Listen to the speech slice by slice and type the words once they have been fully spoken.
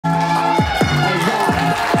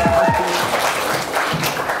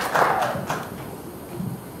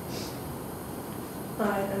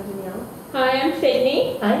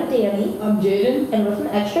I'm Jaden. And we're from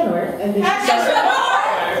Extra North. And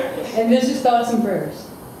this is Thoughts and Prayers.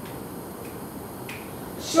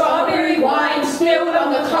 Strawberry wine spilled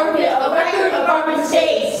on the carpet, a record of our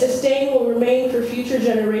mistakes. The stain will remain for future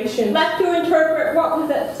generations. Left to interpret what was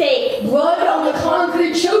at stake. Blood on the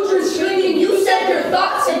concrete, children screaming, you said your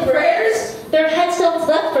thoughts and prayers. There are headstones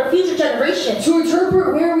left for future generations. To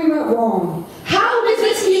interpret where we went wrong. How does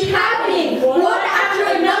this keep happening? One after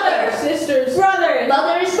another. Sisters, Brothers,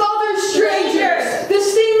 Mothers, Fathers, strangers. the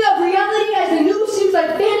sting of reality as the news seems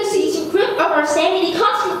like fantasy to grip of our sanity,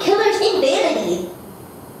 constant killers in vanity.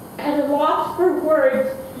 at a loss for words,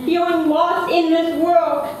 feeling lost in this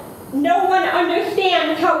world. No one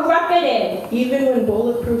understands how rough it is. even when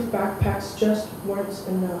bulletproof backpacks just weren't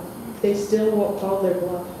enough, they still won't call their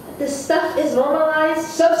bluff. This stuff is normalized,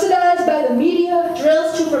 Subsidized by the media.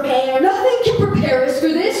 drills to prepare. Nothing can prepare us for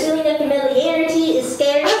this. Feeling of familiarity is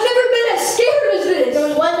scarce. I've never been as scared as this.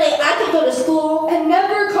 Knowing one day I could go to school And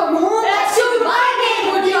never come home. and soon my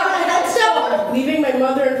name would be on a headstone. Leaving my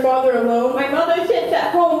mother and father alone, My mother sits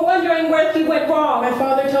at home wondering where she went wrong. my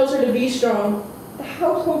father tells her to be strong. The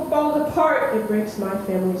household falls apart, It breaks my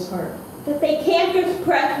family's heart. that they can't just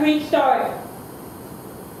press restart.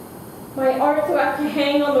 My art's left to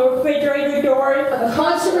hang on the refrigerator doors. A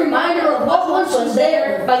constant reminder of what once was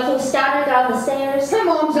there. Vikings scattered down the stairs. My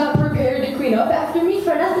mom's not prepared to clean up after me.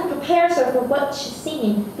 For nothing prepares her for what she's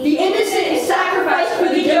seen. The innocent is sacrificed for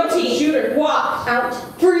the guilty. Shooter, Walk. Out.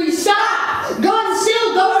 Freeze. Stop!